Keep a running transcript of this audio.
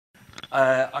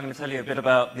I'm going to tell you a bit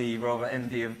about the rather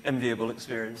enviable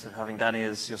experience of having Danny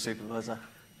as your supervisor.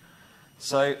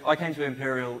 So I came to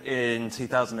Imperial in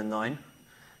 2009,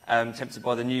 tempted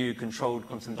by the new Controlled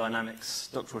Quantum Dynamics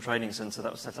Doctoral Training Centre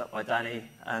that was set up by Danny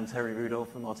and Terry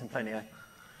Rudolph and Martin Plenier.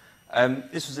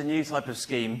 This was a new type of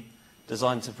scheme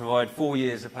designed to provide 4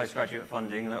 years of postgraduate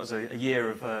funding. That was a year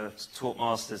of taught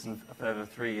masters and a further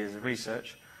 3 years of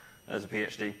research as a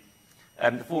PhD.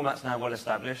 The format's now well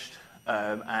established,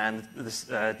 and the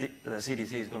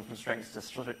CDC has gone from strength to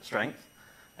strength,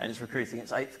 and it's recruiting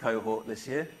its 8th cohort this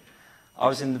year. I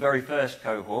was in the very first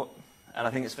cohort, and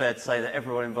I think it's fair to say that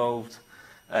everyone involved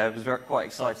was quite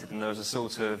excited, and there was a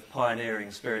sort of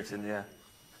pioneering spirit in the air.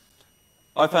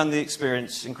 I found the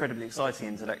experience incredibly exciting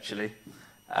intellectually,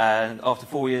 and after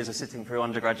 4 years of sitting through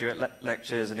undergraduate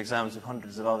lectures and exams with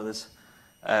hundreds of others,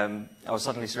 I was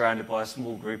suddenly surrounded by a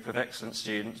small group of excellent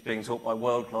students being taught by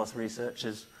world-class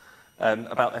researchers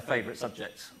about their favourite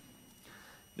subjects.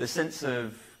 The sense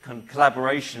of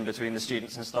collaboration between the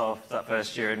students and staff that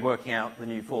first year in working out the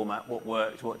new format, what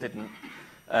worked, what didn't,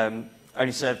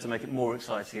 only served to make it more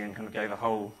exciting and kind of gave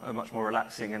a much more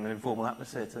relaxing and informal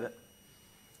atmosphere to it.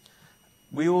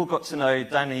 We all got to know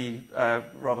Danny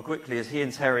rather quickly as he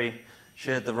and Terry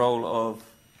shared the role of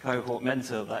cohort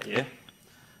mentor that year.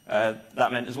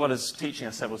 That meant, as well as teaching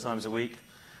us several times a week,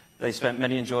 they spent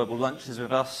many enjoyable lunches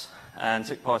with us and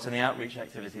took part in the outreach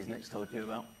activities Nick's told you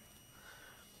about.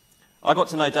 I got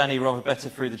to know Danny rather better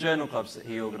through the journal clubs that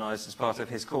he organised as part of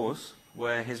his course,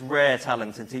 where his rare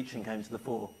talent in teaching came to the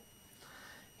fore.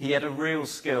 He had a real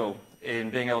skill in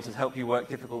being able to help you work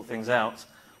difficult things out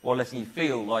while letting you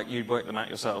feel like you'd worked them out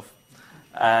yourself,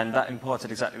 and that imparted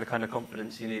exactly the kind of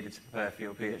confidence you needed to prepare for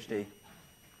your PhD.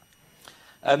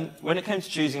 When it came to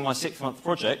choosing my 6-month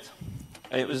project,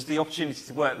 it was the opportunity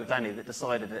to work with Danny that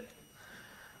decided it.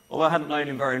 Although I hadn't known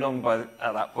him very long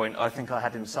at that point, I think I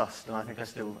had him sussed, and I think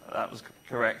that was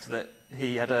correct, that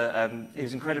he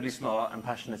was incredibly smart and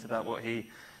passionate about what he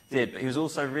did, but he was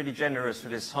also really generous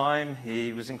with his time.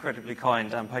 He was incredibly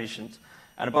kind and patient,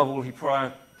 and above all, he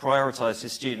prioritised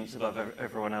his students above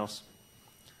everyone else.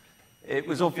 It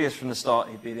was obvious from the start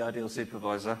he'd be the ideal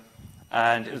supervisor,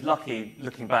 and it was lucky,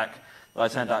 looking back, that I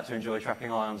turned out to enjoy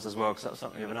trapping ions as well, because that was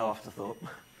something of an afterthought.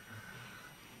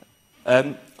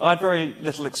 I had very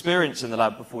little experience in the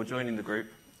lab before joining the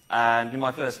group, and in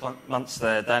my first months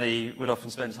there, Danny would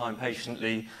often spend time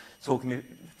patiently talking me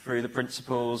through the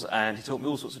principles, and he taught me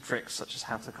all sorts of tricks, such as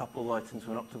how to couple light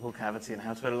into an optical cavity, and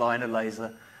how to align a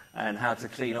laser, and how to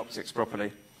clean optics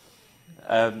properly.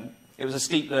 It was a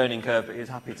steep learning curve, but he was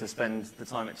happy to spend the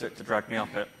time it took to drag me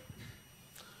up it.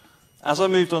 As I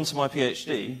moved on to my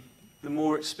PhD, the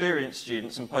more experienced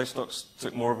students and postdocs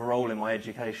took more of a role in my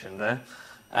education there,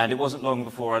 and it wasn't long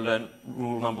before I learned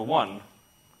rule number 1,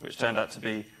 which turned out to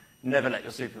be never let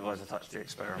your supervisor touch the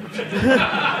experiment.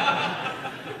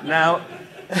 Now,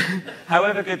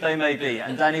 however good they may be,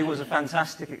 and Danny was a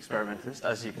fantastic experimentist,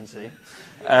 as you can see,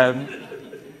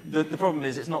 the problem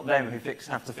is it's not them who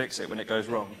have to fix it when it goes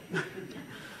wrong.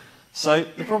 So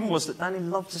the problem was that Danny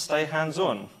loved to stay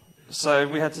hands-on. So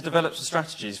we had to develop some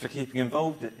strategies for keeping him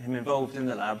involved in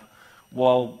the lab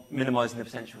while minimising the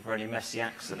potential for any messy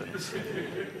accidents.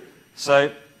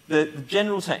 So the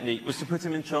general technique was to put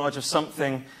him in charge of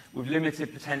something with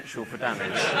limited potential for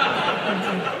damage.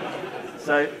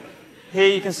 So here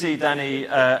you can see Danny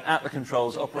at the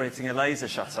controls operating a laser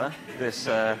shutter, this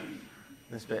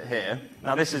bit here.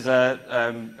 Now this is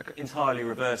entirely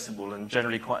reversible and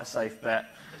generally quite a safe bet,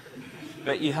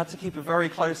 but you had to keep a very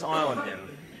close eye on him,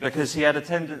 because he had a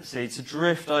tendency to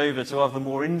drift over to other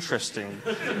more interesting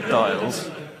dials,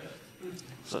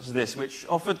 such as this, which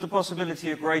offered the possibility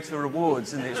of greater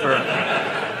rewards in the experiment,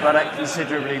 but at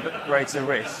considerably greater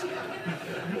risk,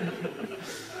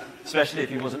 especially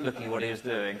if he wasn't looking at what he was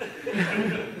doing.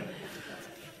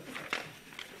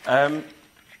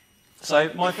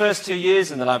 So my first 2 years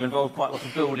in the lab involved quite a lot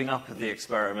of building up of the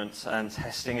experiment and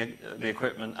testing the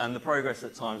equipment, and the progress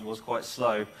at times was quite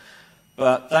slow.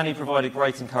 But Danny provided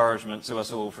great encouragement to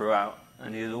us all throughout,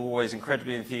 and he was always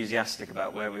incredibly enthusiastic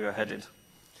about where we were headed.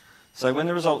 So when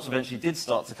the results eventually did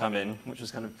start to come in, which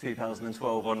was kind of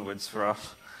 2012 onwards for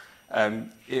us,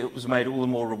 it was made all the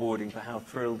more rewarding for how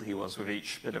thrilled he was with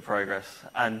each bit of progress.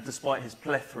 And despite his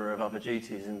plethora of other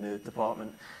duties in the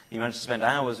department, he managed to spend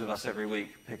hours with us every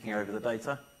week picking over the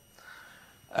data.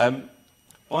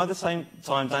 By the same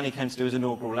time Danny came to do his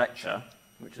inaugural lecture,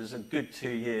 which was a good 2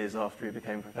 years after he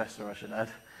became professor, I should add,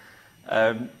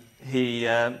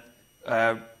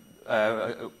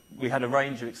 we had a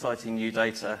range of exciting new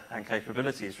data and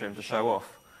capabilities for him to show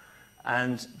off.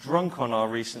 And drunk on our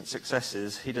recent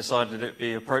successes, he decided it would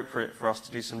be appropriate for us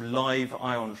to do some live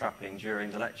ion trapping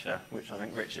during the lecture, which I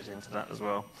think Richard's into that as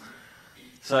well.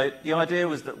 So the idea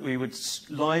was that we would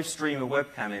live stream a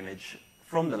webcam image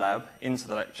from the lab into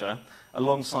the lecture,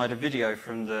 alongside a video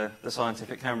from the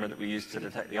scientific camera that we used to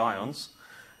detect the ions,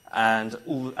 and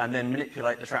then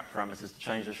manipulate the trap parameters to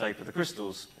change the shape of the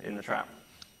crystals in the trap.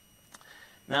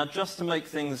 Now, just to make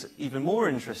things even more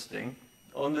interesting,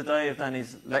 on the day of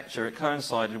Danny's lecture, it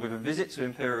coincided with a visit to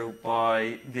Imperial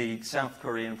by the South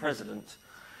Korean president.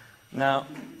 Now,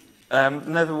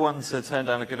 never one to turn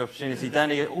down a good opportunity.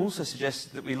 Danny also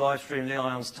suggested that we live stream the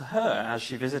ions to her as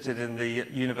she visited in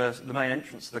the main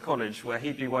entrance to the college, where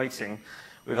he'd be waiting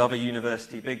with other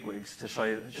university bigwigs to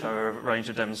show her a range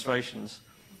of demonstrations.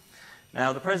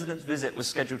 Now, the president's visit was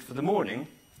scheduled for the morning,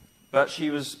 but she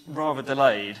was rather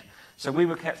delayed. So we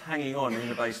were kept hanging on in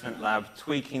the basement lab,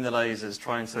 tweaking the lasers,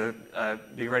 trying to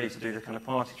be ready to do the kind of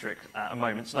party trick at a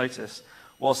moment's notice,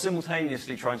 while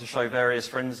simultaneously trying to show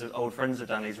various old friends of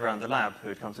Danny's around the lab who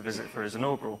had come to visit for his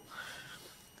inaugural.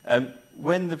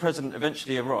 When the president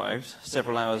eventually arrived,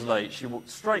 several hours late, she walked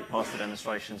straight past the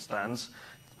demonstration stands,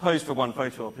 posed for one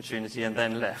photo opportunity, and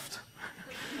then left.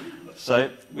 So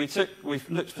we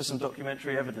looked for some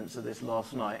documentary evidence of this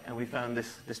last night, and we found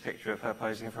this picture of her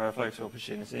posing for her photo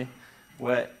opportunity,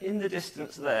 where in the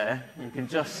distance there, you can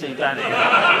just see Danny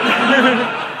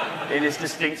in his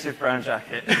distinctive brown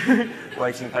jacket,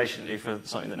 waiting patiently for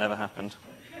something that never happened.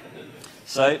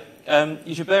 So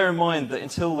you should bear in mind that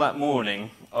until that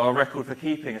morning, our record for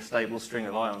keeping a stable string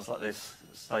of ions like this,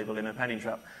 stable in a penny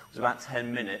trap, was about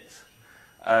 10 minutes.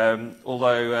 But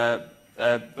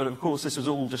of course, this was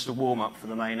all just a warm-up for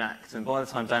the main act, and by the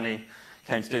time Danny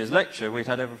came to do his lecture, we'd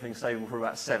had everything stable for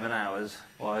about 7 hours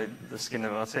by the skin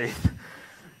of our teeth.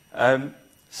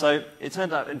 So it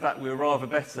turned out, in fact, we were rather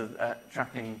better at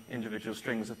trapping individual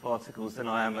strings of particles than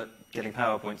I am at getting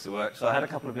PowerPoint to work. So I had a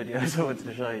couple of videos I wanted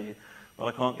to show you, but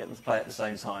I can't get them to play at the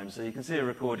same time. So you can see a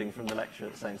recording from the lecture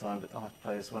at the same time, but I'll have to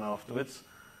play this one afterwards.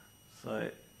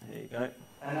 So here you go.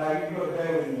 And now you've got to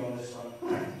bear with me on this one,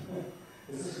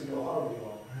 because this could go horribly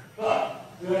wrong.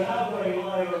 But we are now going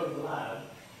live over the lab,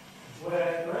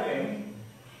 where Graham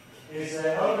is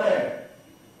hello, Graham.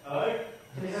 Hello?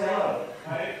 Can you say hello?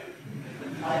 Hi.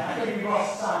 I think we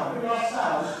lost sound. We lost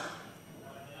sound.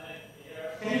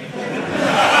 Can you hear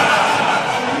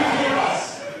us?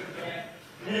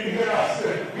 You can hear us.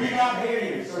 Good. We can't hear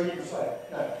you, so you can swear.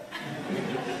 No. You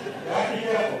have to be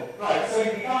careful. Right, so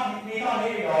we can't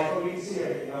hear you guys, but we can see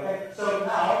everything, okay? So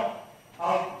now,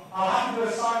 I'll have to do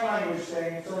a sign language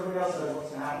thing so everybody else knows what's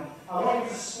going to happen. I want you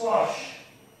to squash.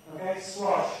 Okay,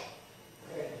 squash.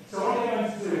 Okay. So what they're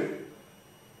going to do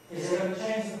is they're going to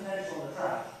change the potential of the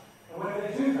trap. And when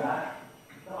they do that,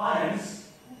 the ions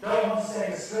don't want to stay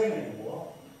in the string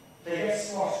anymore. They get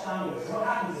squashed downwards. And what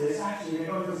happens is, actually, they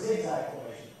go into a zigzag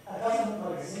formation. That doesn't look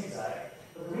like a zigzag,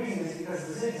 but the reason is because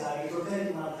the zigzag is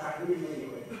rotating around the track really, really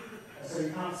quick. And so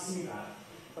you can't see that.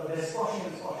 But they're squashing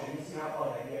and squashing, you see how far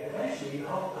they can get. Eventually, the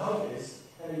hope is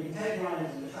that you can take the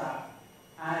ions in the trap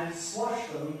and squash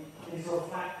them into a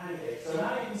flat pancake. So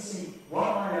now you can see one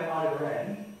ion at either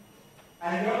end,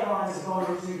 and the other ions are going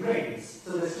over 2 rings. So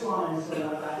there's 2 ions going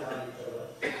like that around each other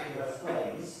in those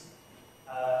planes.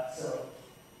 So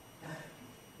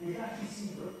you can actually see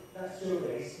that's Joe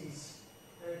Base. He's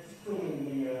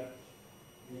filming the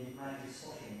magic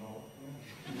squashing role.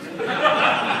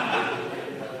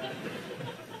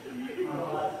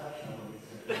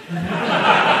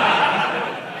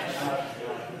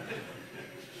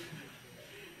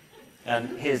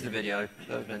 And here's the video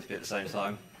that was meant to be at the same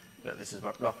time, but this is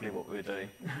roughly what we were doing.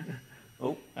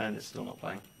 Oh, and it's still not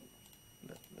playing.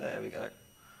 But there we go.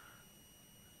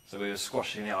 So we were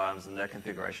squashing the ions and their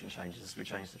configuration changes as we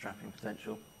changed the trapping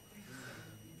potential.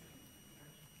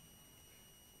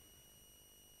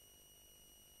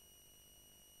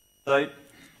 So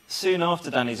soon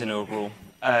after Danny's inaugural,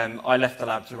 I left the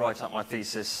lab to write up my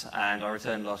thesis, and I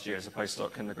returned last year as a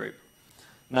postdoc in the group.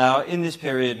 Now, in this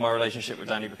period, my relationship with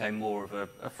Danny became more of a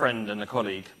friend and a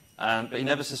colleague, but he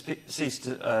never ceased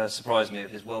to surprise me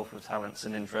with his wealth of talents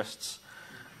and interests.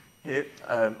 Here,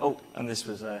 and this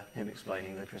was him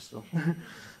explaining the crystal.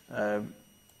 Here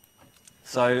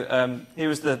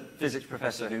was the physics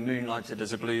professor who moonlighted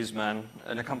as a bluesman,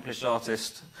 an accomplished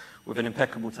artist with an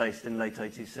impeccable taste in late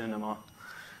 80s cinema,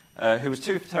 who was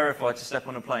too terrified to step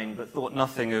on a plane, but thought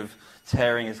nothing of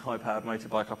tearing his high-powered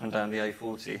motorbike up and down the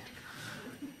A40.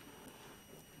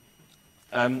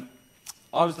 I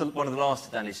was one of the last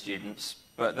of Danny's students,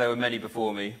 but there were many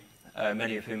before me,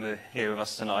 many of whom are here with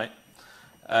us tonight.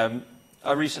 I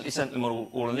recently sent them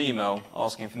all an email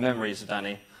asking for memories of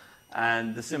Danny,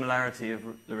 And the similarity of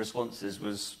the responses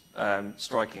was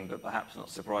striking, but perhaps not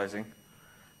surprising.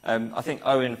 I think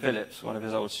Owen Phillips, one of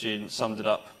his old students, summed it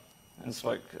up and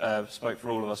spoke for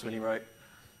all of us when he wrote,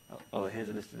 oh, here's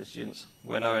a list of the students,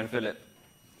 when Owen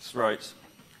Phillips wrote,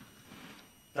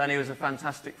 Danny was a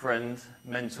fantastic friend,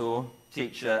 mentor,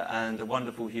 teacher, and a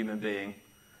wonderful human being.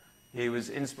 He was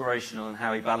inspirational in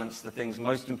how he balanced the things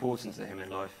most important to him in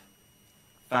life.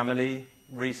 Family,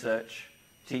 research,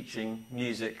 teaching,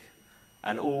 music,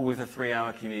 and all with a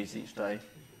 3-hour commute each day.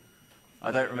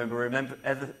 I don't remember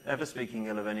ever speaking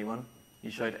ill of anyone.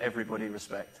 He showed everybody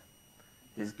respect.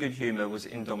 His good humour was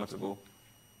indomitable.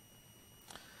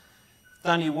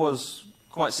 Danny was,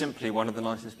 quite simply, one of the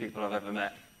nicest people I've ever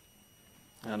met.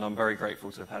 And I'm very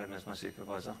grateful to have had him as my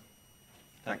supervisor.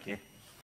 Thank you.